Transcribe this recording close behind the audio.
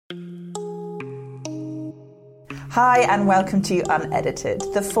Hi and welcome to Unedited,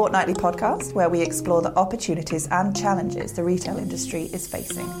 the fortnightly podcast where we explore the opportunities and challenges the retail industry is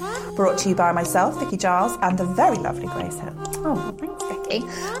facing. Brought to you by myself, Vicky Giles, and the very lovely Grace Hill. Oh, thanks, Vicky.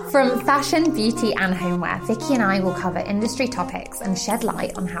 From fashion, beauty and homeware, Vicky and I will cover industry topics and shed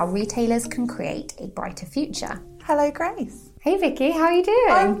light on how retailers can create a brighter future. Hello, Grace. Hey Vicky, how are you doing?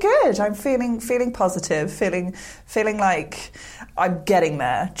 I'm good. I'm feeling positive, feeling like I'm getting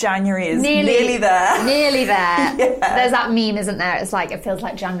there. January is nearly there. Nearly there. Yeah. There's that meme, isn't there? It's like, it feels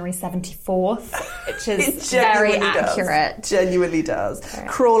like January 74th, which is very accurate. Genuinely does. Right.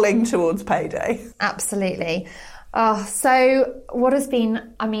 Crawling towards payday. Absolutely. Oh, so what's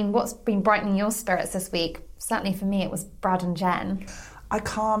been brightening your spirits this week? Certainly for me, it was Brad and Jen. I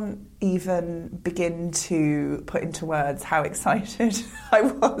can't even begin to put into words how excited I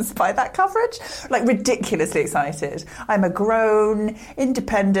was by that coverage. Like, ridiculously excited. I'm a grown,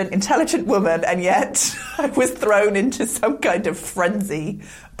 independent, intelligent woman, and yet I was thrown into some kind of frenzy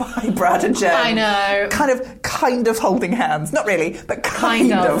by Brad and Jen. I know. Kind of holding hands. Not really, but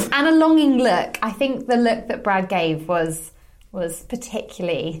kind of. And a longing look. I think the look that Brad gave was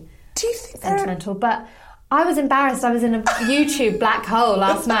particularly sentimental, but I was embarrassed. I was in a YouTube black hole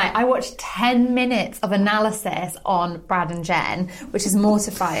last night. I watched 10 minutes of analysis on Brad and Jen, which is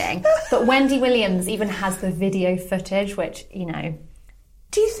mortifying. But Wendy Williams even has the video footage, which, you know,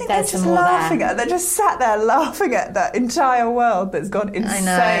 do you think they're just laughing at? They're just sat there laughing at that entire world that's gone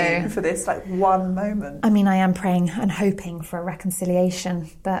insane for this one moment. I mean, I am praying and hoping for a reconciliation,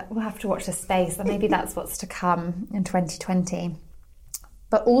 but we'll have to watch the space. And maybe that's what's to come in 2020.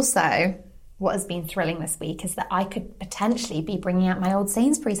 But also, what has been thrilling this week is that I could potentially be bringing out my old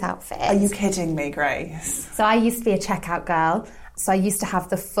Sainsbury's outfit. Are you kidding me, Grace? So I used to be a checkout girl. So I used to have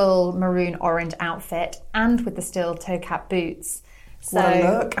the full maroon orange outfit and with the steel toe cap boots. So, what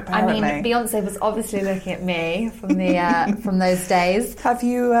a look, apparently. I mean, Beyonce was obviously looking at me from from those days. Have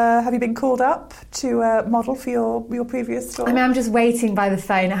you been called up to model for your previous store? I mean, I'm just waiting by the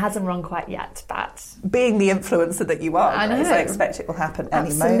phone. It hasn't run quite yet, but being the influencer that you are, Grace, I expect it will happen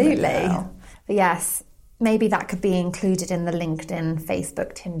any moment now. But yes, maybe that could be included in the LinkedIn,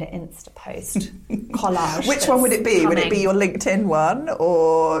 Facebook, Tinder, Insta post collage. Which one would it be? Would it be your LinkedIn one,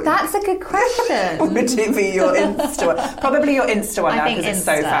 or... That's a good question. Would it be your Insta one? Probably your Insta one now, because it's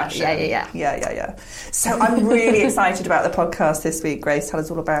so fashion. Yeah. So I'm really excited about the podcast this week. Grace, tell us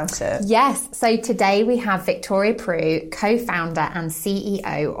all about it. Yes, so today we have Victoria Prew, co-founder and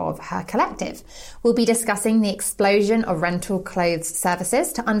CEO of HURR Collective. We'll be discussing the explosion of rental clothes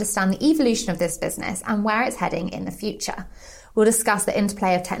services to understand the evolution of this business and where it's heading in the future. We'll discuss the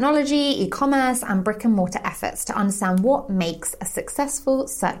interplay of technology, e-commerce and brick and mortar efforts to understand what makes a successful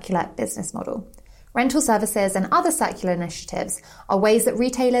circular business model. Rental services and other circular initiatives are ways that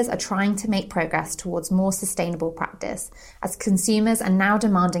retailers are trying to make progress towards more sustainable practice, as consumers are now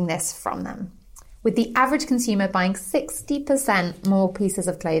demanding this from them. With the average consumer buying 60% more pieces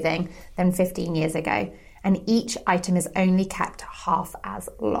of clothing than 15 years ago, and each item is only kept half as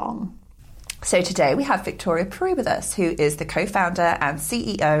long. So today we have Victoria Prew with us, who is the co-founder and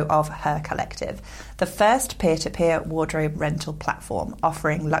CEO of HURR Collective, the first peer-to-peer wardrobe rental platform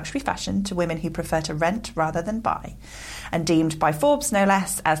offering luxury fashion to women who prefer to rent rather than buy, and deemed by Forbes no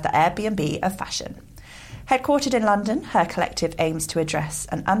less as the Airbnb of fashion. Headquartered in London, HURR Collective aims to address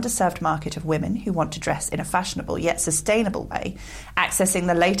an underserved market of women who want to dress in a fashionable yet sustainable way, accessing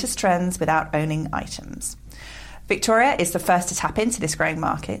the latest trends without owning items. Victoria is the first to tap into this growing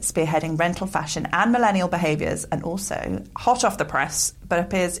market, spearheading rental fashion and millennial behaviours, and also hot off the press, but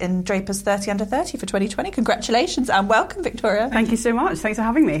appears in Draper's 30 Under 30 for 2020. Congratulations and welcome, Victoria. Thank you so much. Thanks for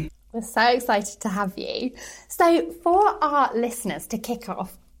having me. We're so excited to have you. So for our listeners, to kick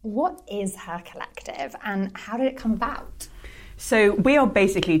off, what is HURR Collective and how did it come about? So we are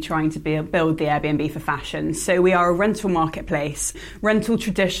basically trying to build the Airbnb for fashion. So we are a rental marketplace. Rental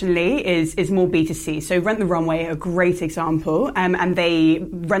traditionally is more B2C. So Rent the Runway, a great example, and they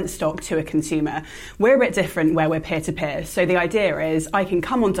rent stock to a consumer. We're a bit different where we're peer-to-peer. So the idea is I can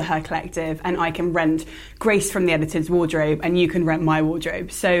come onto HURR Collective and I can rent Grace from the editor's wardrobe and you can rent my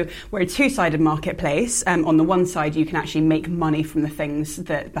wardrobe. So we're a two-sided marketplace. On the one side, you can actually make money from the things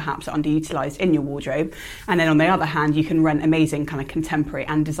that perhaps are underutilized in your wardrobe. And then on the other hand, you can rent amazing kind of contemporary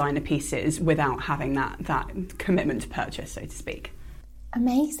and designer pieces without having that commitment to purchase, so to speak.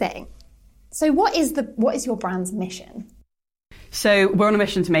 Amazing. So what is your brand's mission? So we're on a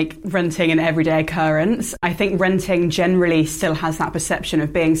mission to make renting an everyday occurrence. I think renting generally still has that perception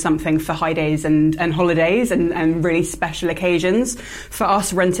of being something for high days and holidays and really special occasions. For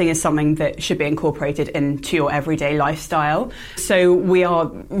us, renting is something that should be incorporated into your everyday lifestyle. So we are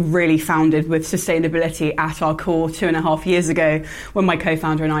really founded with sustainability at our core. 2.5 years ago, when my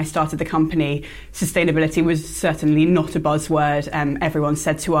co-founder and I started the company, sustainability was certainly not a buzzword. Everyone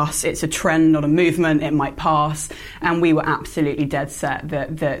said to us, it's a trend, not a movement, it might pass. And we were absolutely dead set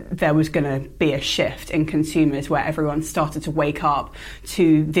that there was going to be a shift in consumers where everyone started to wake up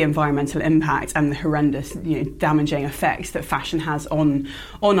to the environmental impact and the horrendous, damaging effects that fashion has on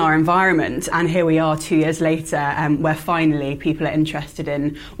our environment. And here we are 2 years later, where finally people are interested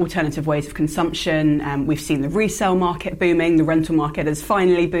in alternative ways of consumption. We've seen the resale market booming, the rental market is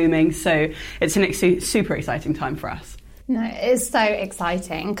finally booming. So it's an super exciting time for us. No, it's so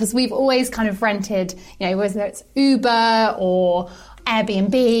exciting because we've always kind of rented, whether it's Uber or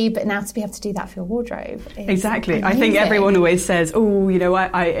Airbnb, but now to be able to do that for your wardrobe is exactly. amazing. I think everyone always says,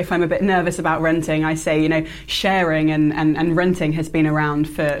 if I'm a bit nervous about renting, I say, sharing and renting has been around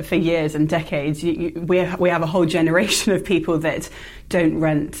for years and decades. We have a whole generation of people that don't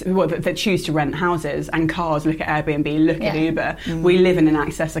rent, that choose to rent houses and cars. Look at Airbnb, look at Uber. We live in an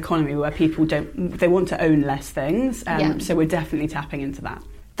access economy where people they want to own less things. So we're definitely tapping into that.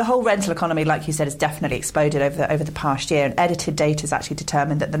 The whole rental economy, like you said, has definitely exploded over the past year, and edited data has actually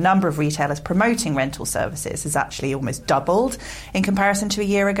determined that the number of retailers promoting rental services has actually almost doubled in comparison to a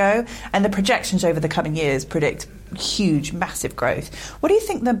year ago, and the projections over the coming years predict huge, massive growth. What do you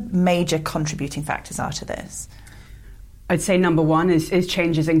think the major contributing factors are to this? I'd say number one is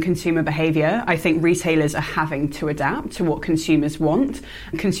changes in consumer behaviour. I think retailers are having to adapt to what consumers want.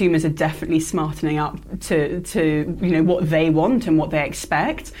 Consumers are definitely smartening up to what they want and what they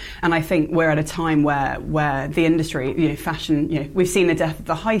expect. And I think we're at a time where the industry, fashion, we've seen the death of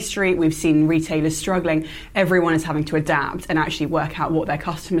the high street, we've seen retailers struggling. Everyone is having to adapt and actually work out what their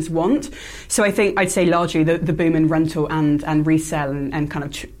customers want. So I think I'd say largely the boom in rental and resale and kind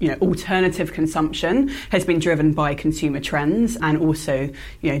of alternative consumption has been driven by consumer trends, and also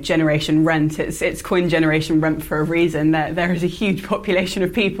generation rent. It's coined generation rent for a reason. There is a huge population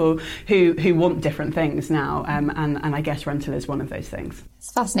of people who want different things now, and I guess rental is one of those things.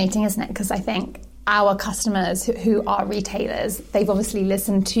 It's fascinating, isn't it? Because I think our customers who are retailers, they've obviously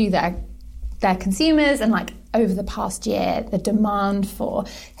listened to their consumers, and over the past year, the demand for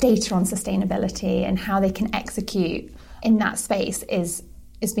data on sustainability and how they can execute in that space is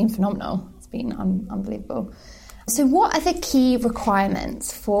been phenomenal. It's been unbelievable. So what are the key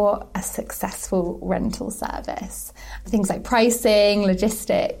requirements for a successful rental service? Things like pricing,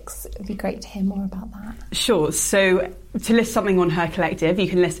 logistics. It'd be great to hear more about that. Sure. So to list something on HURR Collective, you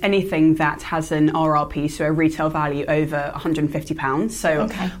can list anything that has an RRP, so a retail value over £150. So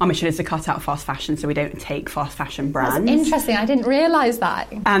our mission is to cut out fast fashion, so we don't take fast fashion brands. That's interesting. I didn't realise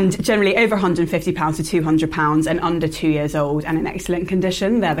that. And generally over £150 to £200 and under 2 years old and in excellent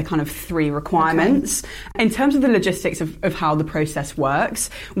condition. They're the kind of three requirements. In terms of the logistics of how the process works,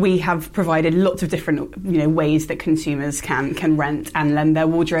 we have provided lots of different ways that consumers can rent and lend their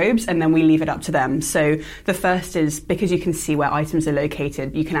wardrobes, and then we leave it up to them. So the first is, because you can see where items are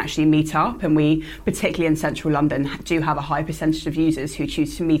located, you can actually meet up, and we, particularly in central London, do have a high percentage of users who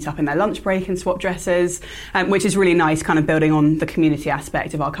choose to meet up in their lunch break and swap dresses, which is really nice, kind of building on the community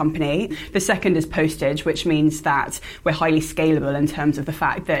aspect of our company. The second is postage, which means that we're highly scalable in terms of the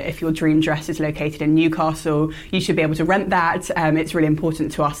fact that if your dream dress is located in Newcastle, you should be able to rent that. It's really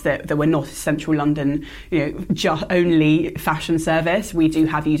important to us that we're not a central London, just only fashion service. We do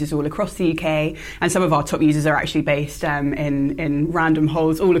have users all across the UK, and some of our top users are actually based in random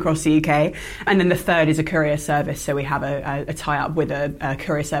holes all across the UK. And then the third is a courier service. So we have a tie-up with a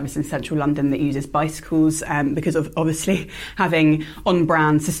courier service in central London that uses bicycles, because of obviously having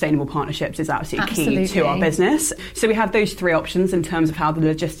on-brand sustainable partnerships is absolutely key to our business. So we have those three options in terms of how the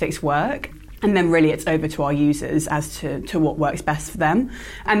logistics work. And then really it's over to our users as to what works best for them.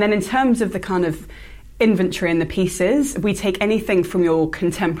 And then in terms of the kind of inventory and the pieces, we take anything from your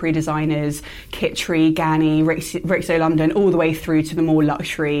contemporary designers, Kittree, Ganni, Rixo London, all the way through to the more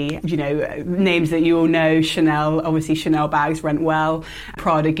luxury, names that you all know. Chanel, obviously Chanel bags rent well.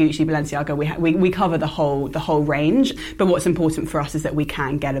 Prada, Gucci, Balenciaga, we cover the whole range. But what's important for us is that we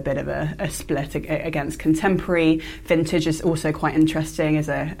can get a bit of a split against contemporary. Vintage is also quite interesting as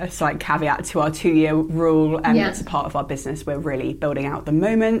a slight caveat to our 2-year rule, and that's a part of our business we're really building out at the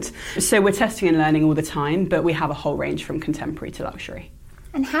moment. So we're testing and learning all the time, but we have a whole range from contemporary to luxury.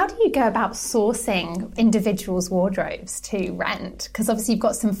 And how do you go about sourcing individuals' wardrobes to rent? Because obviously you've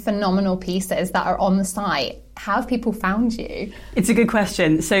got some phenomenal pieces that are on the site how have people found you? It's a good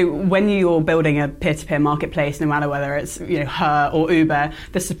question. So when you're building a peer-to-peer marketplace, no matter whether it's HURR or Uber,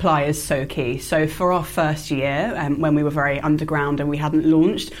 the supply is so key. So for our first year, when we were very underground and we hadn't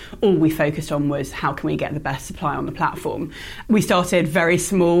launched, all we focused on was how can we get the best supply on the platform. We started very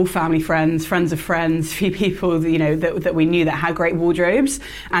small, family, friends of friends, few people that we knew that had great wardrobes,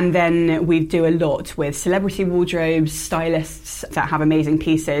 and then we do a lot with celebrity wardrobes, stylists that have amazing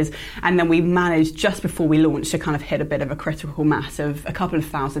pieces, and then we managed just before we launched to kind of hit a bit of a critical mass of a couple of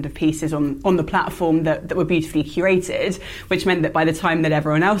thousand of pieces on the platform that were beautifully curated, which meant that by the time that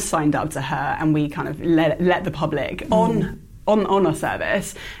everyone else signed up to HURR and we kind of let the public on our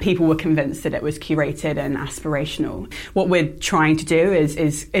service, people were convinced that it was curated and aspirational. What we're trying to do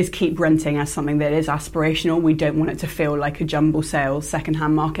is keep renting as something that is aspirational. We don't want it to feel like a jumble sales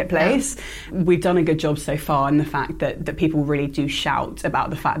secondhand marketplace. Yeah. We've done a good job so far in the fact that people really do shout about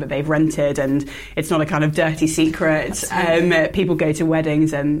the fact that they've rented, and it's not a kind of dirty secret. People go to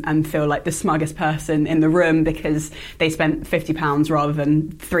weddings and feel like the smuggest person in the room because they spent £50 rather than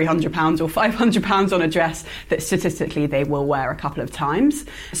 £300 or £500 on a dress that statistically they will wear a couple of times.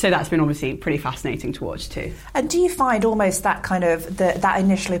 So that's been obviously pretty fascinating to watch too. And do you find almost that kind of that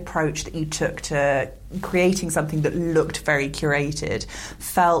initial approach that you took to creating something that looked very curated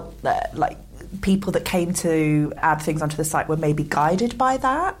felt like people that came to add things onto the site were maybe guided by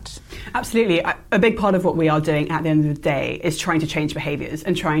that? Absolutely. A big part of what we are doing at the end of the day is trying to change behaviours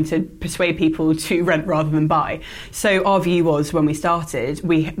and trying to persuade people to rent rather than buy. So our view was, when we started,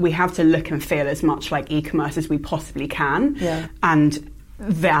 we have to look and feel as much like e-commerce as we possibly can. Yeah. And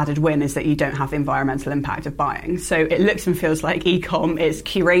the added win is that you don't have the environmental impact of buying. So it looks and feels like e-com, it's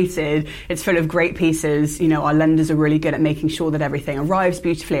curated, it's full of great pieces, our lenders are really good at making sure that everything arrives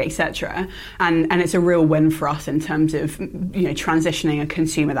beautifully, etc. And it's a real win for us in terms of, transitioning a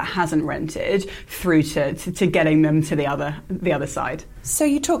consumer that hasn't rented through to getting them to the other side. So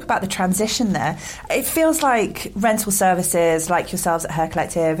you talk about the transition there. It feels like rental services like yourselves at HURR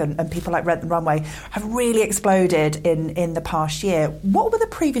Collective and people like Rent the Runway have really exploded in the past year. What were the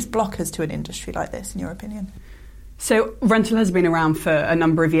previous blockers to an industry like this, in your opinion? So rental has been around for a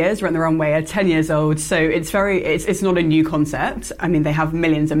number of years. Rent the Runway are 10 years old, so it's not a new concept. I mean, they have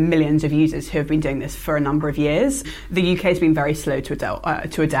millions and millions of users who have been doing this for a number of years. The UK has been very slow to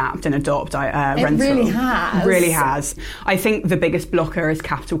adapt and adopt rental. It really has. Really has. I think the biggest blocker is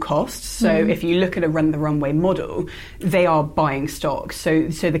capital costs. So if you look at a Rent the Runway model, they are buying stock. So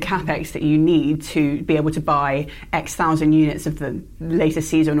the capex that you need to be able to buy X thousand units of the latest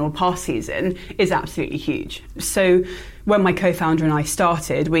season or past season is absolutely huge. So when my co-founder and I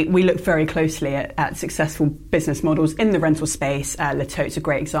started, we looked very closely at successful business models in the rental space. Le Tote's a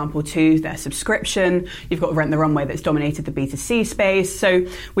great example too. Their subscription. You've got Rent the Runway that's dominated the B2C space. So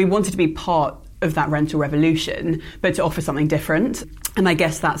we wanted to be part of that rental revolution, but to offer something different. And I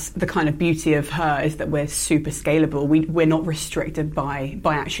guess that's the kind of beauty of HURR, is that we're super scalable. We're not restricted by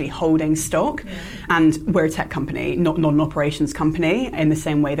actually holding stock. Yeah. And we're a tech company, not an operations company, in the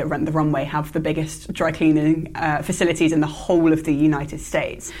same way that Rent the Runway have the biggest dry cleaning facilities in the whole of the United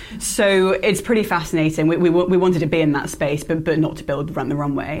States. So it's pretty fascinating. We wanted to be in that space, but not to build Rent the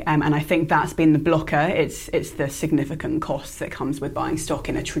Runway. And I think that's been the blocker. It's the significant cost that comes with buying stock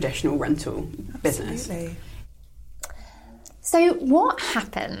in a traditional rental business. Absolutely. So what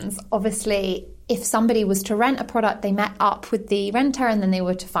happens, obviously, if somebody was to rent a product, they met up with the renter and then they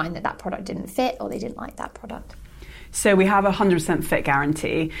were to find that product didn't fit or they didn't like that product? So we have a 100% fit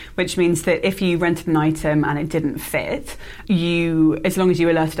guarantee, which means that if you rented an item and it didn't fit, as long as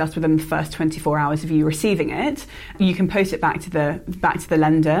you alerted us within the first 24 hours of you receiving it, you can post it back to the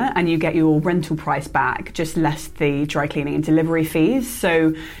lender and you get your rental price back, just less the dry cleaning and delivery fees.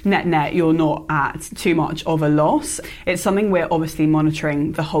 So net, you're not at too much of a loss. It's something we're obviously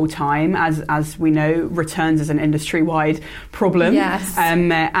monitoring the whole time. As we know, returns is an industry-wide problem. Yes.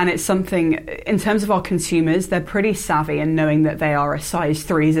 And it's something, in terms of our consumers, they're pretty savvy in knowing that they are a size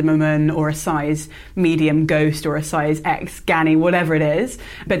 3 Zimmerman or a size medium Ghost or a size X Ganni, whatever it is.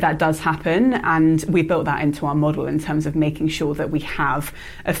 But that does happen, and we built that into our model in terms of making sure that we have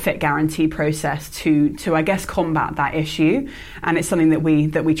a fit guarantee process to I guess combat that issue. And it's something that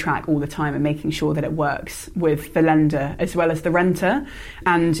we track all the time, and making sure that it works with the lender as well as the renter.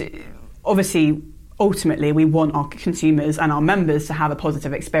 And obviously, ultimately, we want our consumers and our members to have a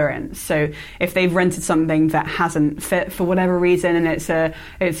positive experience. So if they've rented something that hasn't fit for whatever reason, and it's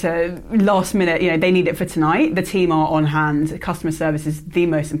a last minute, they need it for tonight, the team are on hand. Customer service is the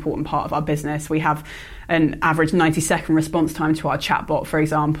most important part of our business. We have an average 90-second response time to our chatbot, for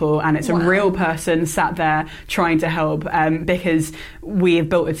example, and it's a real person sat there trying to help, because we have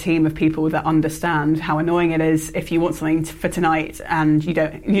built a team of people that understand how annoying it is if you want something for tonight and you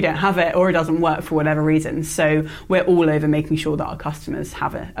don't have it, or it doesn't work for whatever reason. So we're all over making sure that our customers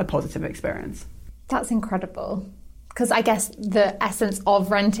have a positive experience. That's incredible. Because I guess the essence of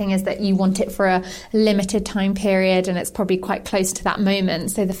renting is that you want it for a limited time period, and it's probably quite close to that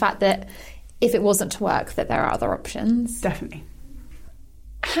moment. So the fact that if it wasn't to work, that there are other options. Definitely.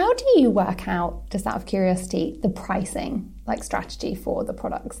 How do you work out, just out of curiosity, the pricing strategy for the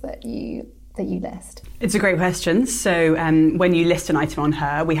products that you list? It's a great question. So when you list an item on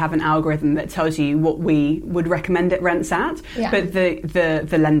HURR, we have an algorithm that tells you what we would recommend it rents at. Yeah. But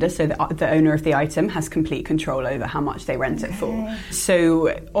the lender, so the owner of the item, has complete control over how much they rent it for.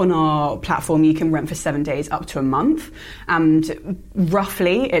 So on our platform, you can rent for 7 days up to a month. And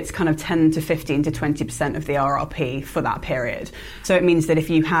roughly, it's kind of 10 to 15 to 20% of the RRP for that period. So it means that if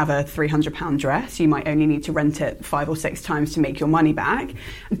you have a £300 dress, you might only need to rent it 5 or 6 times to make your money back.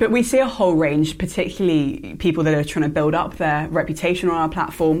 But we see a whole range, particularly people that are trying to build up their reputation on our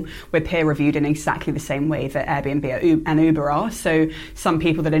platform. We're peer reviewed in exactly the same way that Airbnb and Uber are. So some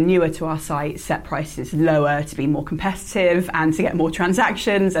people that are newer to our site set prices lower to be more competitive and to get more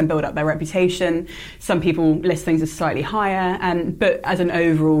transactions and build up their reputation. Some people list things as slightly higher, but as an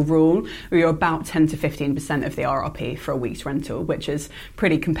overall rule, we are about 10 to 15% of the RRP for a week's rental, which is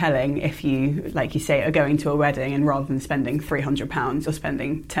pretty compelling if you, like you say, are going to a wedding and rather than spending £300, you're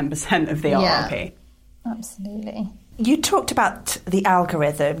spending 10% of the RRP. Absolutely. You talked about the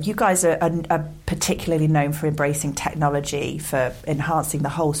algorithm. You guys are particularly known for embracing technology, for enhancing the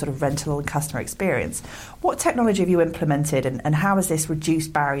whole sort of rental and customer experience. What technology have you implemented, and how has this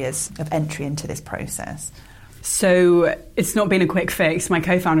reduced barriers of entry into this process? So it's not been a quick fix. My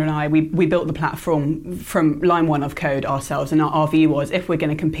co-founder and I, we built the platform from line one of code ourselves, and our view was if we're going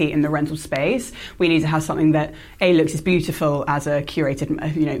to compete in the rental space, we need to have something that looks as beautiful as a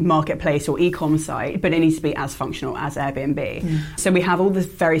curated marketplace or e-com site, but it needs to be as functional as Airbnb. So we have all this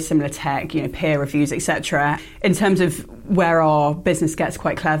very similar tech, peer reviews, etc. In terms of where our business gets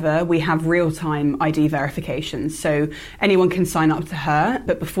quite clever, we have real-time ID verification. So anyone can sign up to HURR,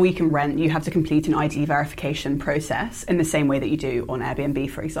 but before you can rent, you have to complete an ID verification process in the same way that you do on Airbnb,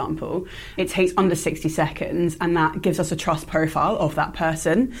 for example. It takes under 60 seconds, and that gives us a trust profile of that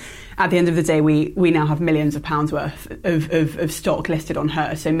person. At the end of the day, we now have millions of pounds worth of stock listed on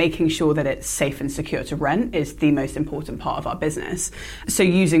HURR, so making sure that it's safe and secure to rent is the most important part of our business. So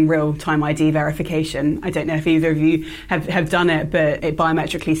using real-time ID verification, I don't know if either of you have done it, but it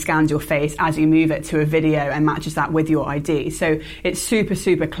biometrically scans your face as you move it to a video and matches that with your ID. So it's super,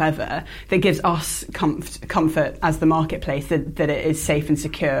 super clever. That gives us comfort as the marketplace that it is safe and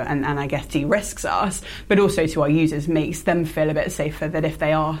secure, and I guess de-risks us, but also to our users makes them feel a bit safer that if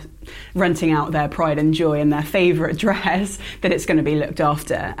they are renting out their pride and joy in their favourite dress, that it's going to be looked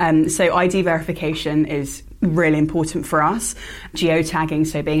after. So ID verification is really important for us. Geotagging,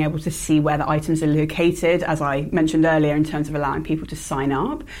 so being able to see where the items are located, as I mentioned earlier, in terms of allowing people to sign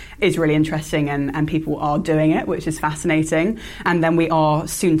up, is really interesting, and people are doing it, which is fascinating. And then we are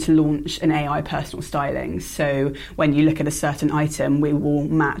soon to launch an AI personal styling. So when you look at a certain item, we will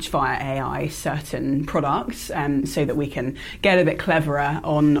match via AI certain products, so that we can get a bit cleverer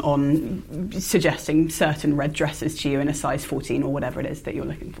on suggesting certain red dresses to you in a size 14 or whatever it is that you're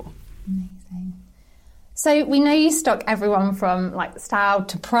looking for. Amazing. So we know you stock everyone from style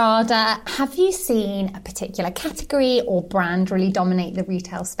to Prada. Have you seen a particular category or brand really dominate the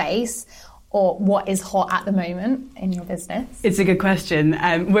retail space? Or what is hot at the moment in your business? It's a good question.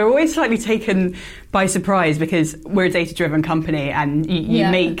 We're always slightly taken by surprise because we're a data-driven company, and you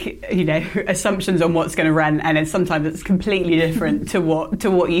make assumptions on what's going to rent, and sometimes it's completely different to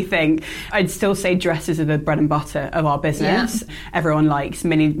what you think. I'd still say dresses are the bread and butter of our business. Yeah. Everyone likes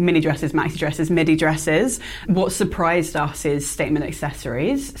mini dresses, maxi dresses, midi dresses. What surprised us is statement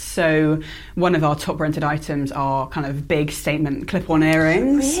accessories. So one of our top rented items are kind of big statement clip-on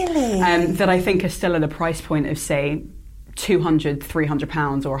earrings. Really? That I think are still at a price point of, say, £200,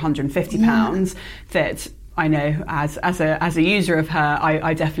 £300 or £150, that I know as a user of HURR,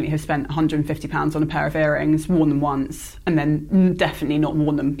 I definitely have spent £150 on a pair of earrings, worn them once, and then definitely not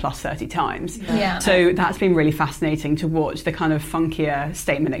worn them plus 30 times. Yeah. So that's been really fascinating to watch, the kind of funkier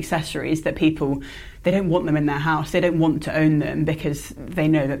statement accessories that people they don't want them in their house. They don't want to own them because they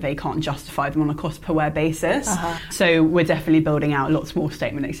know that they can't justify them on a cost per wear basis. So we're definitely building out lots more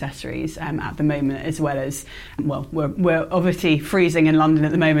statement accessories at the moment, as well as, well, we're obviously freezing in London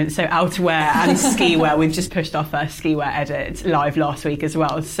at the moment, so outerwear and ski wear. We've just pushed our first ski wear edit live last week as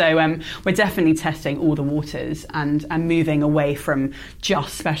well. So we're definitely testing all the waters and moving away from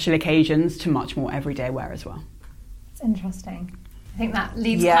just special occasions to much more everyday wear as well. It's interesting. I think that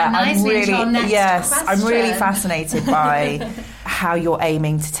leads quite nicely into our next question. I'm really fascinated by how you're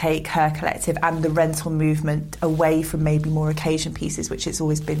aiming to take HURR Collective and the rental movement away from maybe more occasion pieces, which it's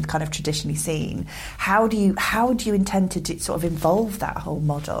always been kind of traditionally seen. How do you intend to sort of evolve that whole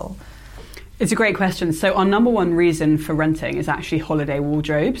model? It's a great question. So our number one reason for renting is actually holiday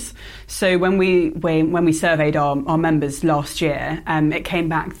wardrobes. So when we surveyed our members last year, it came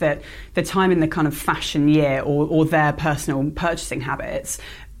back that the time in the kind of fashion year or their personal purchasing habits,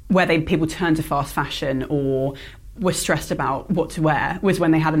 where people turned to fast fashion or were stressed about what to wear, was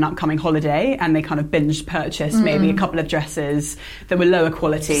when they had an upcoming holiday and they kind of binge purchased maybe a couple of dresses that were lower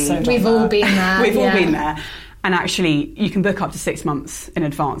quality. We've all been there. We've all been there. And actually, you can book up to 6 months in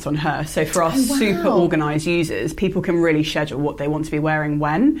advance on HURR. So for our super organised users, people can really schedule what they want to be wearing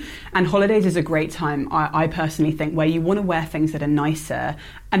when. And holidays is a great time, I personally think, where you want to wear things that are nicer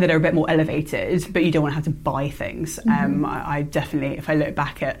and that are a bit more elevated, but you don't want to have to buy things. I definitely, if I look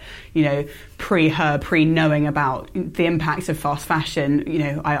back at, pre-HURR, pre-knowing about the impacts of fast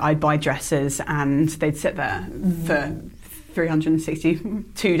fashion, I'd buy dresses and they'd sit there for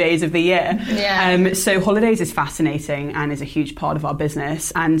 362 days of the year. So holidays is fascinating and is a huge part of our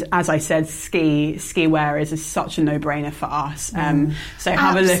business. And as I said, ski wear is such a no-brainer for us. So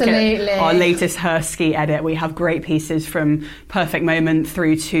have a look at our latest HURR ski edit. We have great pieces from Perfect Moment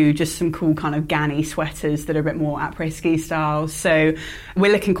through to just some cool kind of Ganni sweaters that are a bit more après-ski style. So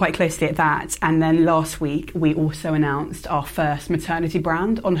we're looking quite closely at that. And then last week, we also announced our first maternity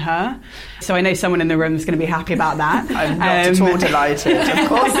brand on HURR. So I know someone in the room is going to be happy about that. I'm not at all delighted. Of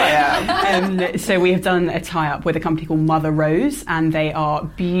course I am. So we have done a tie-up with a company called Mother Rose, and they are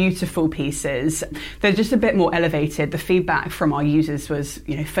beautiful pieces. They're just a bit more elevated. The feedback from our users was,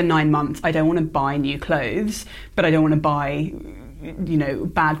 for 9 months, I don't want to buy new clothes, but I don't want to buy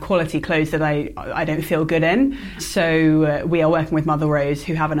bad quality clothes that I don't feel good in. So we are working with Mother Rose,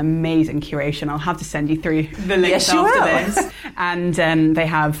 who have an amazing curation. I'll have to send you through the links after this. And they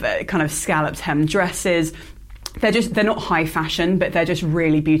have kind of scalloped hem dresses. They're not high fashion, but they're just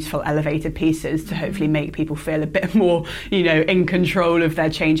really beautiful elevated pieces to hopefully make people feel a bit more, in control of their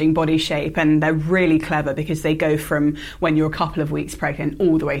changing body shape. And they're really clever because they go from when you're a couple of weeks pregnant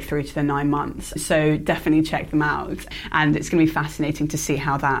all the way through to the 9 months. So definitely check them out. And it's going to be fascinating to see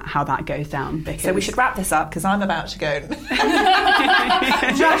how that goes down. So we should wrap this up because I'm about to go.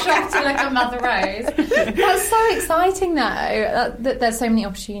 Rush off to look at Mother Rose. That's so exciting though, that there's so many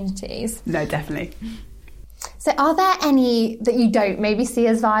opportunities. No, definitely. So are there any that you don't maybe see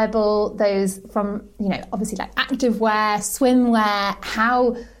as viable, those from, obviously like activewear, swimwear?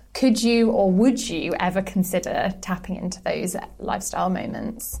 How could you or would you ever consider tapping into those lifestyle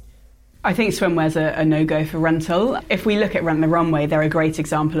moments? I think swimwear's a no-go for rental. If we look at Rent the Runway, they're a great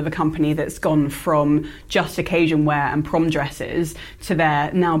example of a company that's gone from just occasion wear and prom dresses to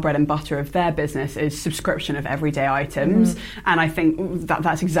their now bread and butter of their business is subscription of everyday items. And I think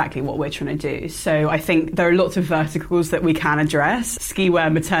that's exactly what we're trying to do. So I think there are lots of verticals that we can address. Ski wear,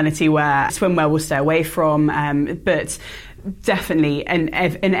 maternity wear, swimwear we'll stay away from, but definitely in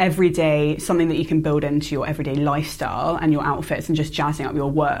everyday, something that you can build into your everyday lifestyle and your outfits and just jazzing up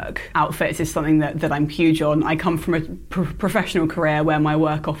your work. Outfits is something that I'm huge on. I come from a professional career where my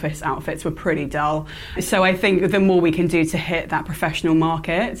work office outfits were pretty dull. So I think the more we can do to hit that professional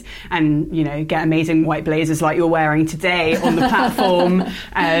market and, get amazing white blazers like you're wearing today on the platform,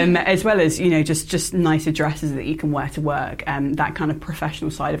 as well as, just nicer dresses that you can wear to work. That kind of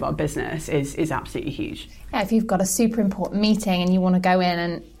professional side of our business is absolutely huge. Yeah, if you've got a super important meeting and you want to go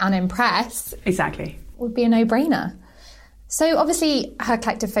in and impress, exactly, would be a no-brainer. So obviously HURR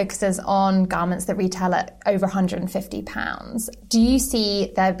Collective focuses on garments that retail at over £150. Do you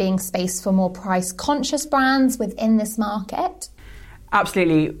see there being space for more price-conscious brands within this market?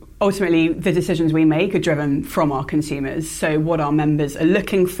 Absolutely. Ultimately, the decisions we make are driven from our consumers. So what our members are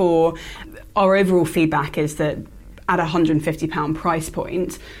looking for. Our overall feedback is that at a £150 price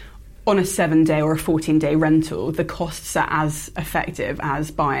point, on a 7-day or a 14-day rental, the costs are as effective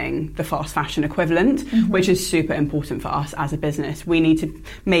as buying the fast fashion equivalent, which is super important for us as a business. We need to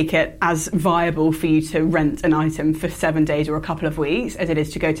make it as viable for you to rent an item for 7 days or a couple of weeks as it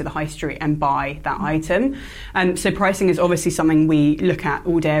is to go to the high street and buy that item. So pricing is obviously something we look at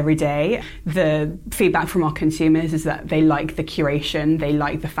all day, every day. The feedback from our consumers is that they like the curation, they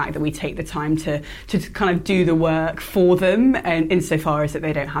like the fact that we take the time to kind of do the work for them, and insofar as that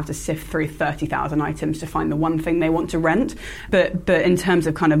they don't have to sift through 30,000 items to find the one thing they want to rent. But in terms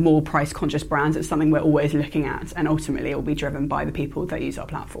of kind of more price conscious brands, it's something we're always looking at, and ultimately it will be driven by the people that use our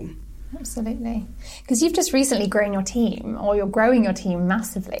platform. Absolutely. Because you've just recently grown your team, or you're growing your team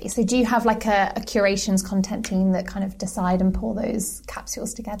massively. So do you have like a curations content team that kind of decide and pull those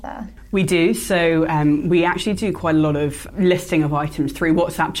capsules together? We do. So we actually do quite a lot of listing of items through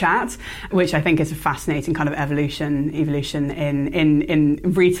WhatsApp chat, which I think is a fascinating kind of evolution in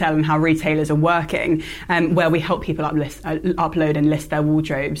retail and how retailers are working, where we help people upload and list their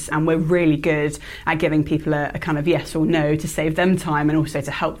wardrobes. And we're really good at giving people a kind of yes or no to save them time and also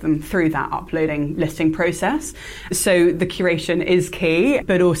to help them through that uploading listing process. So the curation is key,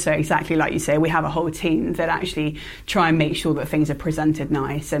 but also exactly like you say, we have a whole team that actually try and make sure that things are presented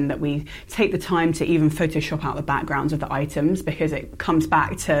nice and that we take the time to even Photoshop out the backgrounds of the items, because it comes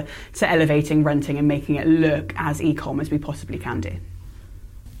back to elevating renting and making it look as e-com as we possibly can do.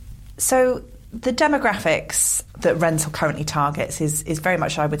 So the demographics that rental currently targets is very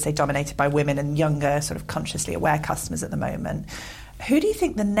much, I would say, dominated by women and younger, sort of consciously aware customers at the moment. Who do you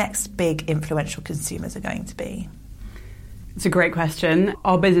think the next big influential consumers are going to be? It's a great question.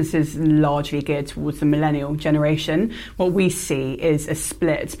 Our business is largely geared towards the millennial generation. What we see is a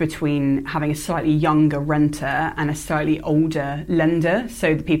split between having a slightly younger renter and a slightly older lender,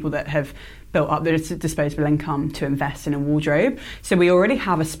 so the people that have built up their disposable income to invest in a wardrobe. So we already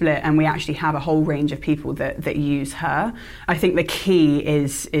have a split, and we actually have a whole range of people that use HURR. I think the key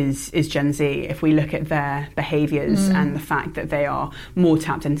is Gen Z. If we look at their behaviours and the fact that they are more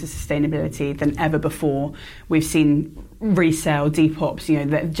tapped into sustainability than ever before, we've seen resale,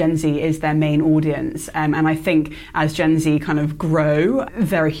 Depop, that Gen Z is their main audience. And I think as Gen Z kind of grow,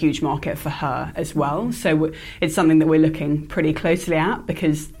 they're a huge market for HURR as well. So it's something that we're looking pretty closely at,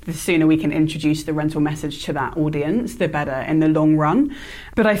 because the sooner we can introduce the rental message to that audience, the better in the long run.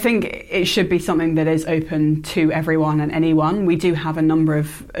 But I think it should be something that is open to everyone and anyone. We do have a number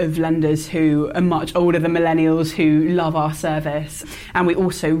of lenders who are much older than millennials who love our service. And we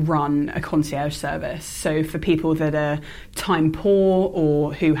also run a concierge service. So for people that are time poor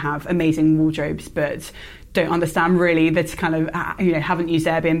or who have amazing wardrobes but don't understand really that kind of, haven't used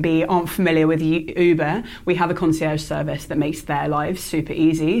Airbnb, aren't familiar with Uber, we have a concierge service that makes their lives super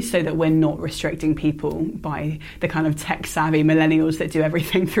easy, so that we're not restricting people by the kind of tech-savvy millennials that do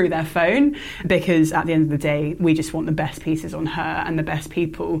everything through their phone. Because at the end of the day, we just want the best pieces on HURR and the best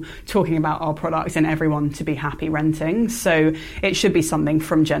people talking about our products and everyone to be happy renting. So it should be something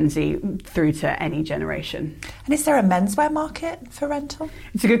from Gen Z through to any generation. And is there a menswear market for rental?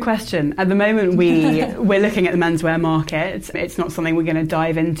 It's a good question. At the moment, we're looking at the menswear market. It's not something we're going to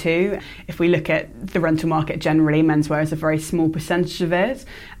dive into. If we look at the rental market generally, menswear is a very small percentage of it.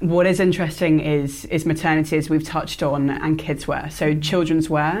 What is interesting is maternity, as we've touched on, and kids wear. So children's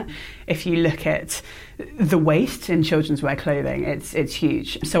wear, if you look at the waste in children's wear clothing, it's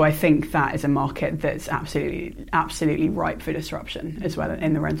huge. So I think that is a market that's absolutely ripe for disruption as well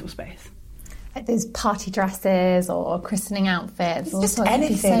in the rental space. Like those party dresses or christening outfits. It's just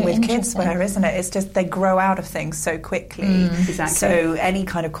anything with kids wear, isn't it? It's just they grow out of things so quickly. Exactly. So any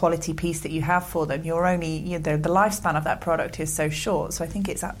kind of quality piece that you have for them, you're only, the lifespan of that product is so short. So I think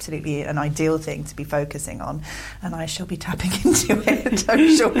it's absolutely an ideal thing to be focusing on. And I shall be tapping into it,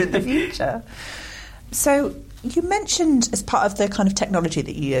 I'm sure, in the future. So you mentioned as part of the kind of technology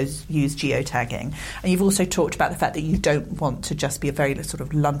that you use geotagging, and you've also talked about the fact that you don't want to just be a very sort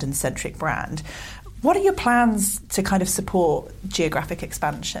of London-centric brand. What are your plans to kind of support geographic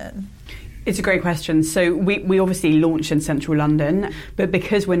expansion? It's a great question. So we obviously launched in central London, but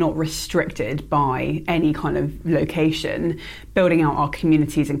because we're not restricted by any kind of location, building out our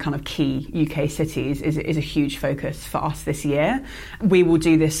communities in kind of key UK cities is a huge focus for us this year. We will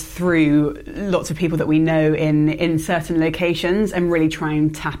do this through lots of people that we know in certain locations and really try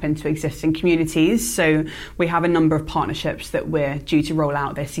and tap into existing communities. So we have a number of partnerships that we're due to roll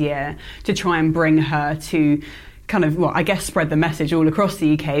out this year to try and bring HURR to kind of, well, I guess spread the message all across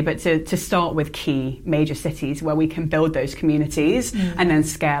the UK, but to start with key major cities where we can build those communities and then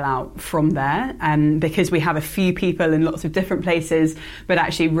scale out from there. Because we have a few people in lots of different places, but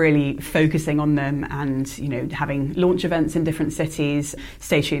actually really focusing on them and, you know, having launch events in different cities.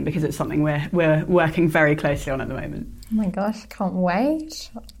 Stay tuned, because it's something we're working very closely on at the moment. Oh my gosh, can't wait.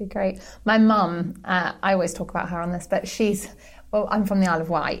 That'd be great. My mum, I always talk about her on this, but I'm from the Isle of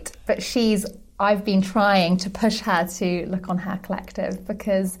Wight, but I've been trying to push her to look on HURR Collective,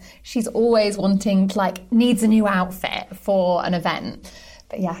 because she's always needs a new outfit for an event.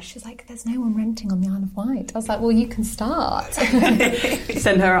 But yeah, she's like, there's no one renting on the Isle of Wight. I was like, well, you can start.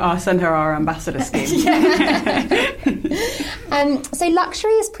 send her our ambassador scheme. So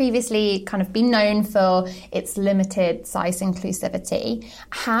luxury has previously kind of been known for its limited size inclusivity.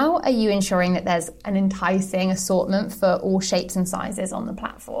 How are you ensuring that there's an enticing assortment for all shapes and sizes on the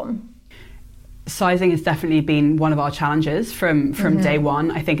platform? Sizing has definitely been one of our challenges from day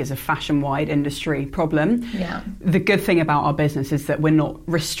one. I think it's a fashion-wide industry problem. Yeah. The good thing about our business is that we're not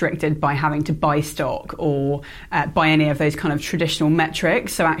restricted by having to buy stock or by any of those kind of traditional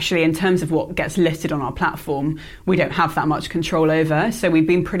metrics. So actually, in terms of what gets listed on our platform, we don't have that much control over. So we've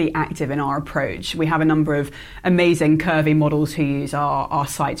been pretty active in our approach. We have a number of amazing curvy models who use our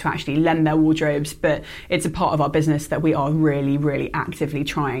site to actually lend their wardrobes, but it's a part of our business that we are really, really actively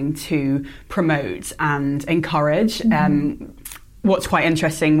trying to promote and encourage. What's quite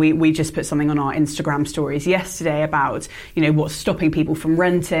interesting, we just put something on our Instagram stories yesterday about, you know, what's stopping people from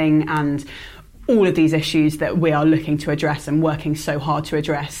renting and all of these issues that we are looking to address and working so hard to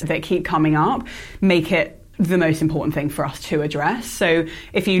address that keep coming up, make it the most important thing for us to address. So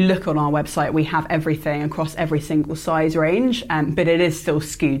if you look on our website, we have everything across every single size range, but it is still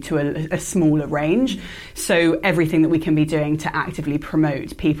skewed to a smaller range. So everything that we can be doing to actively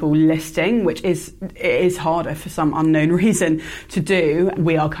promote people listing, which is harder for some unknown reason to do,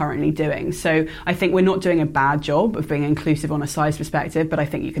 we are currently doing. So I think we're not doing a bad job of being inclusive on a size perspective, but I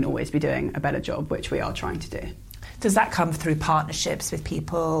think you can always be doing a better job, which we are trying to do. Does that come through partnerships with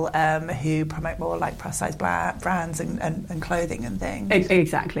people who promote more like plus size brands and clothing and things?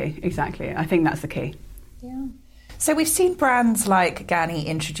 Exactly. I think that's the key. Yeah. So we've seen brands like Ganni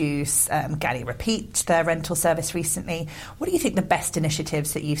introduce Ganni Repeat, their rental service recently. What do you think the best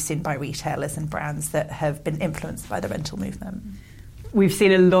initiatives that you've seen by retailers and brands that have been influenced by the rental movement? We've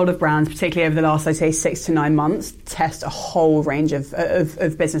seen a lot of brands, particularly over the last, I'd say, 6 to 9 months, test a whole range of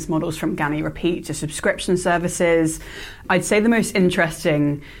business models, from Ganni Repeat to subscription services. I'd say the most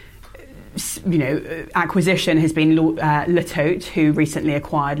interesting, acquisition has been Le Tote, who recently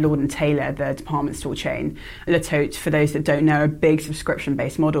acquired Lord & Taylor, the department store chain. Le Tote, for those that don't know, a big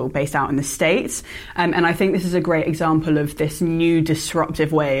subscription-based model based out in the States. And I think this is a great example of this new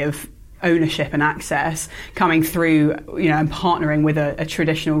disruptive way of ownership and access coming through, and partnering with a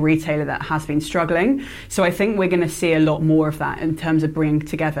traditional retailer that has been struggling. So I think we're going to see a lot more of that in terms of bringing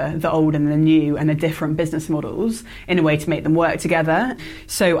together the old and the new and the different business models in a way to make them work together.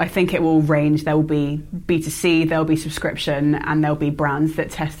 So I think it will range. There will be B2C, there'll be subscription, and there'll be brands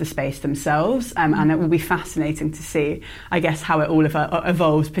that test the space themselves. And it will be fascinating to see, I guess, how it all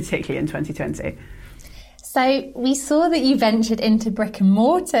evolves, particularly in 2020. So we saw that you ventured into brick and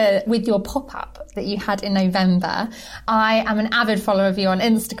mortar with your pop-up that you had in November. I am an avid follower of you on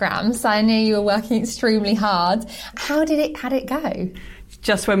Instagram, so I knew you were working extremely hard. How did it go?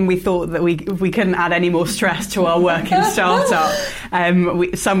 Just when we thought that we couldn't add any more stress to our working startup,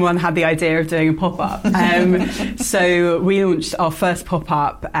 someone had the idea of doing a pop-up. So we launched our first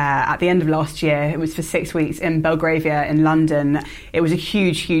pop-up at the end of last year. It was for 6 weeks in Belgravia in London. It was a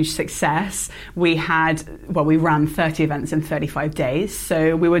huge, huge success. We ran 30 events in 35 days.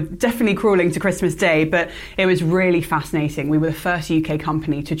 So we were definitely crawling to Christmas Day, but it was really fascinating. We were the first UK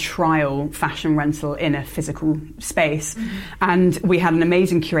company to trial fashion rental in a physical space. Mm-hmm. And we had an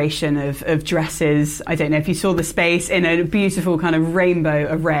amazing curation of dresses. I don't know if you saw the space, in a beautiful kind of rainbow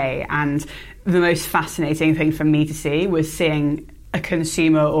array. And the most fascinating thing for me to see was seeing a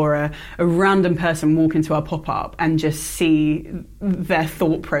consumer or a random person walk into our pop-up and just see their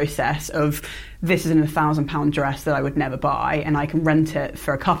thought process of, this is an £1,000 dress that I would never buy, and I can rent it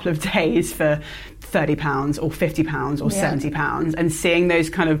for a couple of days for £30 or £50 or £70, and seeing those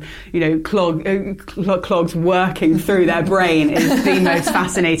kind of clogs working through their brain is the most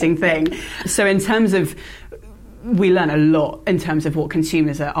fascinating thing. So in terms of we learn a lot in terms of what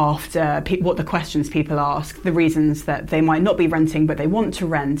consumers are after, what the questions people ask, the reasons that they might not be renting but they want to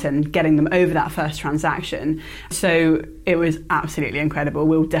rent, and getting them over that first transaction. So it was absolutely incredible.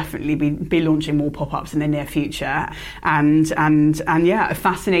 We'll definitely be launching more pop-ups in the near future, and yeah, a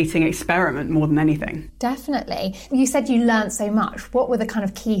fascinating experiment more than anything. Definitely. You said you learned so much. What were the kind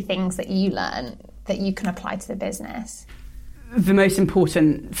of key things that you learned that you can apply to the business? The most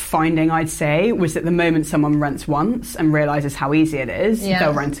important finding, I'd say, was that the moment someone rents once and realises how easy it is,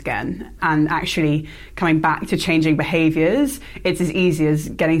 they'll rent again. And actually coming back to changing behaviours, it's as easy as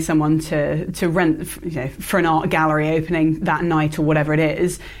getting someone to rent, for an art gallery opening that night or whatever it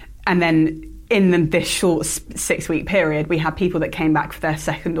is. And then in this short 6-week period, we had people that came back for their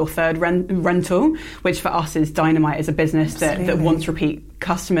second or third rental, which for us is dynamite as a business that wants repeat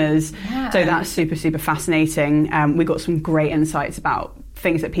customers. Yeah. So that's super, super fascinating. We got some great insights about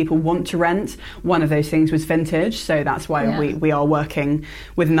things that people want to rent. One of those things was vintage. So that's why we are working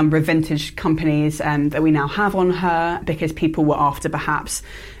with a number of vintage companies that we now have on HURR, because people were after perhaps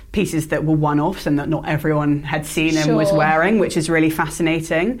pieces that were one-offs and that not everyone had seen and was wearing, which is really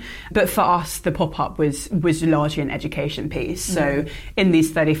fascinating. But for us, the pop-up was largely an education piece. So in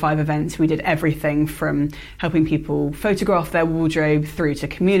these 35 events, we did everything from helping people photograph their wardrobe through to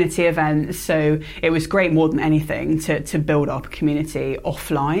community events. So it was great more than anything to build up a community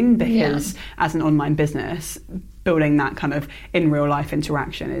offline, because as an online business, building that kind of in real life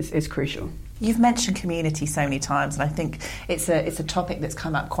interaction is crucial. You've mentioned community so many times, and I think it's a topic that's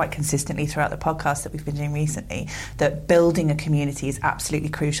come up quite consistently throughout the podcast that we've been doing recently, that building a community is absolutely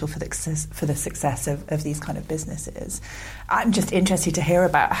crucial for the success of these kind of businesses. I'm just interested to hear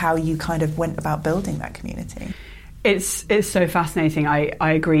about how you kind of went about building that community. It's so fascinating. I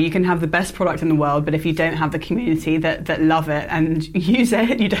agree. You can have the best product in the world, but if you don't have the community that love it and use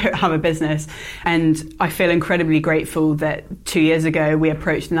it, you don't have a business. And I feel incredibly grateful that 2 years ago we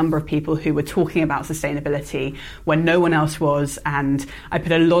approached a number of people who were talking about sustainability when no one else was. And I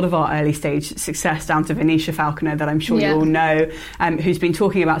put a lot of our early stage success down to Venetia Falconer, that I'm sure you all know, who's been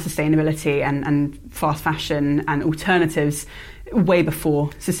talking about sustainability and fast fashion and alternatives way before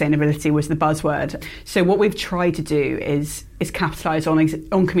sustainability was the buzzword. So what we've tried to do is capitalise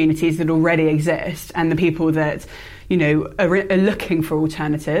on communities that already exist, and the people that are looking for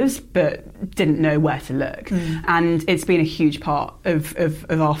alternatives but didn't know where to look. And it's been a huge part of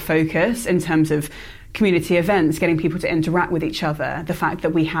our focus in terms of community events, getting people to interact with each other. The fact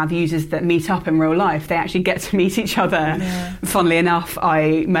that we have users that meet up in real life, they actually get to meet each other. Funnily enough,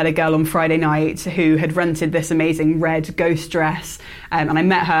 I met a girl on Friday night who had rented this amazing red ghost dress, and I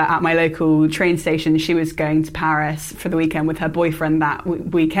met her at my local train station. She was going to Paris for the weekend with her boyfriend that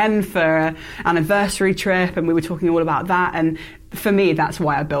weekend for an anniversary trip, and we were talking all about that. And for me, that's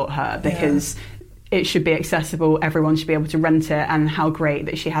why I built HURR, because it should be accessible, everyone should be able to rent it, and how great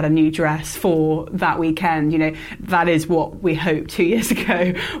that she had a new dress for that weekend. That is what we hoped 2 years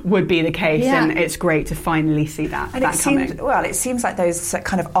ago would be the case, and it's great to finally see that coming. It seems like those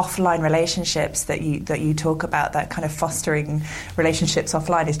kind of offline relationships that you talk about, that kind of fostering relationships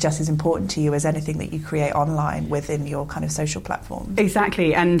offline, is just as important to you as anything that you create online within your kind of social platform.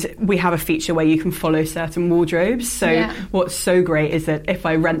 Exactly, and we have a feature where you can follow certain wardrobes. So what's so great is that if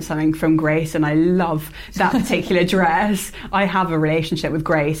I rent something from Grace and I love that particular dress, I have a relationship with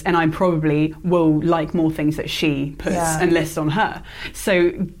Grace, and I probably will like more things that she puts and lists on HURR.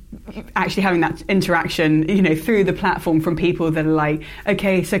 So actually having that interaction, through the platform from people that are like,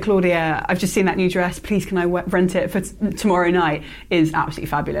 okay, so Claudia, I've just seen that new dress, please can I rent it for tomorrow night, is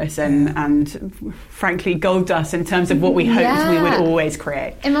absolutely fabulous and frankly gold dust in terms of what we hoped we would always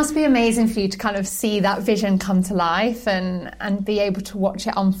create. It must be amazing for you to kind of see that vision come to life and be able to watch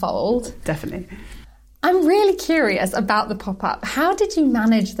it unfold. Definitely. I'm really curious about the pop-up. How did you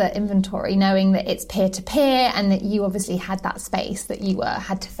manage the inventory, knowing that it's peer-to-peer and that you obviously had that space that you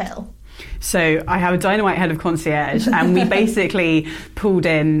had to fill? So I have a dynamite head of concierge, and we basically pulled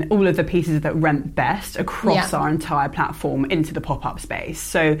in all of the pieces that rent best across our entire platform into the pop-up space.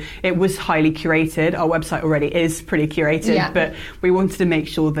 So it was highly curated. Our website already is pretty curated, but we wanted to make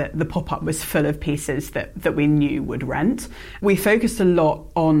sure that the pop-up was full of pieces that we knew would rent. We focused a lot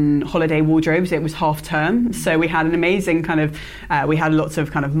on holiday wardrobes. It was half term, so we had an amazing we had lots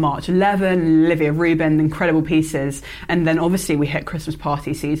of kind of March 11, Olivia Rubin, incredible pieces. And then obviously we hit Christmas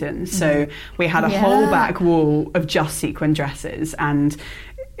party season. So we had a whole back wall of just sequin dresses, and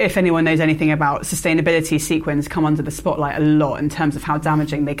if anyone knows anything about sustainability, sequins come under the spotlight a lot in terms of how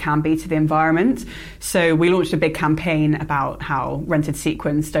damaging they can be to the environment. So we launched a big campaign about how rented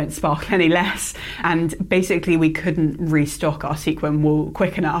sequins don't sparkle any less. And basically we couldn't restock our sequin wool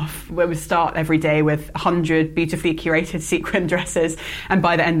quick enough. We would start every day with 100 beautifully curated sequin dresses. And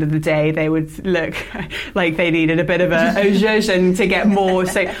by the end of the day, they would look like they needed a bit of a zhuzh to get more.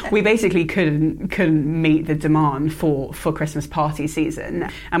 So we basically couldn't meet the demand for Christmas party season.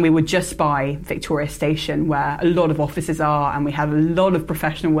 And we would just buy Victoria Station, where a lot of offices are, and we had a lot of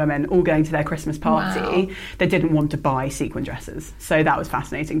professional women all going to their Christmas party that didn't want to buy sequin dresses. So that was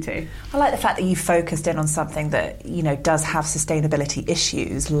fascinating too. I like the fact that you focused in on something that, you know, does have sustainability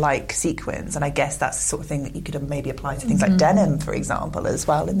issues like sequins, and I guess that's the sort of thing that you could maybe apply to things like denim, for example, as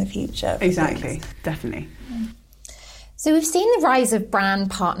well in the future. Exactly, definitely. So we've seen the rise of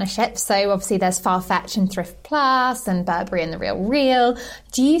brand partnerships. So obviously there's Farfetch and Thrift Plus and Burberry and The Real Real.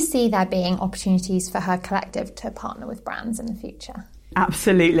 Do you see there being opportunities for HURR Collective to partner with brands in the future?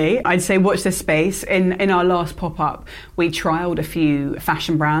 Absolutely. I'd say watch this space. In our last pop-up, we trialled a few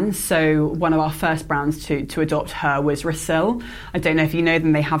fashion brands. So one of our first brands to adopt HURR was Rasil. I don't know if you know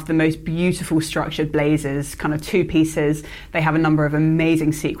them. They have the most beautiful structured blazers, kind of 2 pieces. They have a number of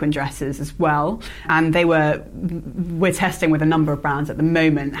amazing sequin dresses as well. And we're testing with a number of brands at the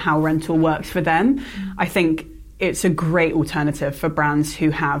moment how rental works for them. I think it's a great alternative for brands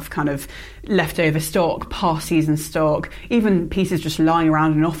who have kind of leftover stock, past season stock, even pieces just lying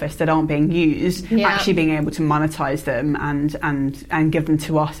around an office that aren't being used. Actually being able to monetize them and give them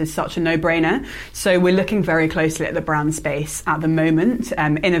to us is such a no-brainer. So we're looking very closely at the brand space at the moment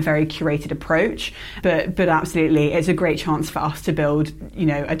in a very curated approach. But absolutely, it's a great chance for us to build, you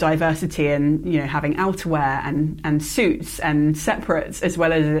know, a diversity in, you know, having outerwear and suits and separates as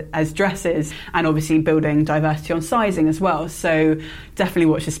well as dresses, and obviously building diversity on sizing as well. So definitely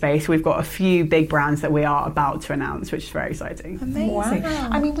watch the space. We've got a few big brands that we are about to announce, which is very exciting. Amazing. Wow.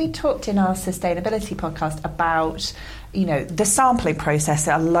 I mean, we talked in our sustainability podcast about, you know, the sampling process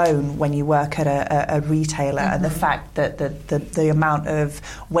alone when you work at a retailer, and the fact that the amount of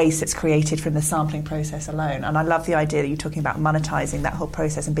waste that's created from the sampling process alone. And I love the idea that you're talking about monetizing that whole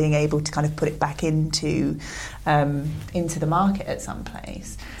process and being able to kind of put it back into the market at some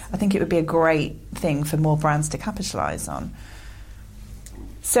place. I think it would be a great thing for more brands to capitalise on.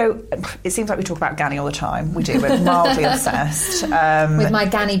 So it seems like we talk about Ganni all the time. We do. We're mildly obsessed. With my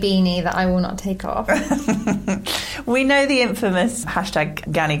Ganni beanie that I will not take off. We know the infamous hashtag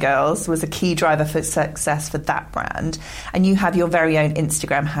Ganni Girls was a key driver for success for that brand. And you have your very own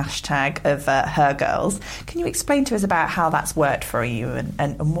Instagram hashtag of HURR Girls. Can you explain to us about how that's worked for you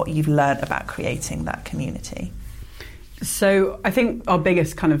and what you've learned about creating that community? So I think our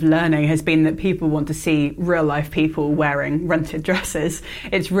biggest kind of learning has been that people want to see real life people wearing rented dresses.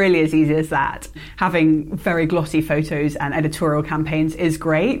 It's really as easy as that. Having very glossy photos and editorial campaigns is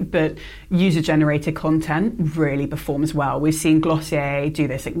great, but user generated content really performs well. We've seen Glossier do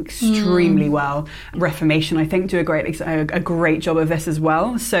this extremely well. Reformation, I think, do a great job of this as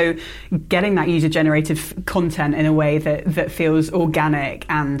well. So getting that user generated content in a way that feels organic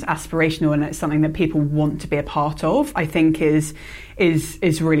and aspirational, and it's something that people want to be a part of, I think is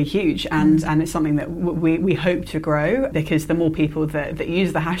really huge, and it's something that we hope to grow, because the more people that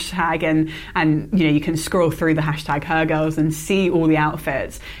use the hashtag and you know, you can scroll through the hashtag HURR Girls and see all the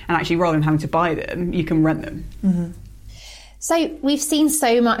outfits, and actually rather than having to buy them, you can rent them. Mm-hmm. So we've seen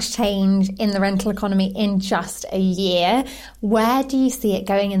so much change in the rental economy in just a year. Where do you see it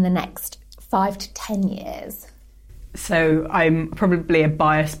going in the next 5 to 10 years? So I'm probably a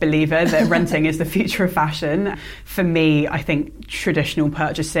biased believer that renting is the future of fashion. For me, I think traditional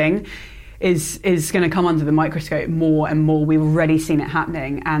purchasing is going to come under the microscope more and more. We've already seen it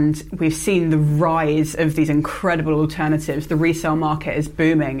happening, and we've seen the rise of these incredible alternatives. The resale market is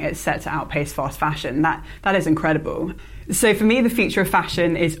booming. It's set to outpace fast fashion. That is incredible. So for me, the future of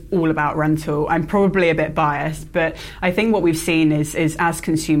fashion is all about rental. I'm probably a bit biased, but I think what we've seen is as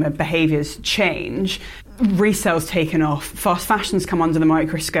consumer behaviours change, resale's taken off, fast fashion's come under the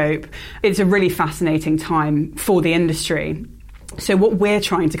microscope. It's a really fascinating time for the industry. So what we're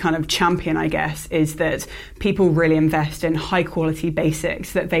trying to kind of champion, I guess, is that people really invest in high quality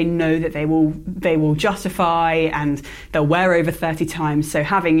basics that they know that they will justify and they'll wear over 30 times. So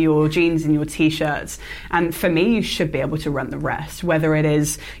having your jeans and your t-shirts, and for me, you should be able to rent the rest, whether it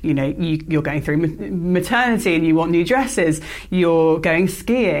is, you know, you're going through maternity and you want new dresses, you're going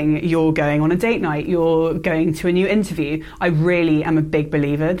skiing, you're going on a date night, you're going to a new interview. I really am a big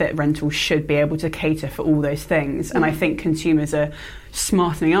believer that rentals should be able to cater for all those things. And I think consumers are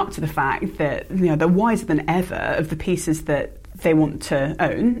smartening up to the fact that, you know, they're wiser than ever of the pieces that they want to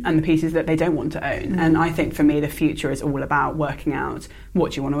own and the pieces that they don't want to own. And I think for me, the future is all about working out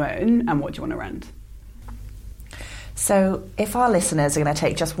what do you want to own and what do you want to rent. So if our listeners are going to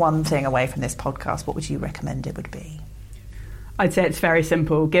take just one thing away from this podcast, what would you recommend it would be? I'd say it's very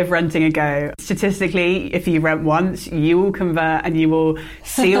simple. Give renting a go. Statistically, if you rent once, you will convert and you will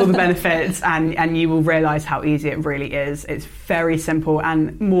see all the benefits and you will realise how easy it really is. It's very simple,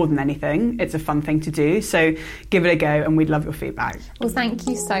 and more than anything, it's a fun thing to do. So give it a go, and we'd love your feedback. Well, thank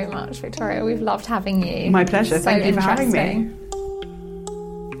you so much, Victoria. We've loved having you. My pleasure. Thank you for having me.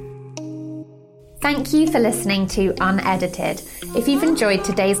 Thank you for listening to Unedited. If you've enjoyed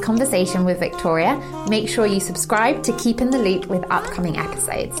today's conversation with Victoria, make sure you subscribe to keep in the loop with upcoming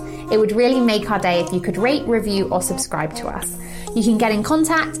episodes. It would really make our day if you could rate, review, or subscribe to us. You can get in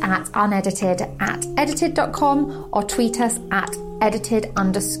contact at unedited@edited.com or tweet us at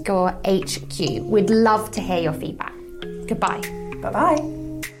edited_HQ. We'd love to hear your feedback. Goodbye. Bye-bye.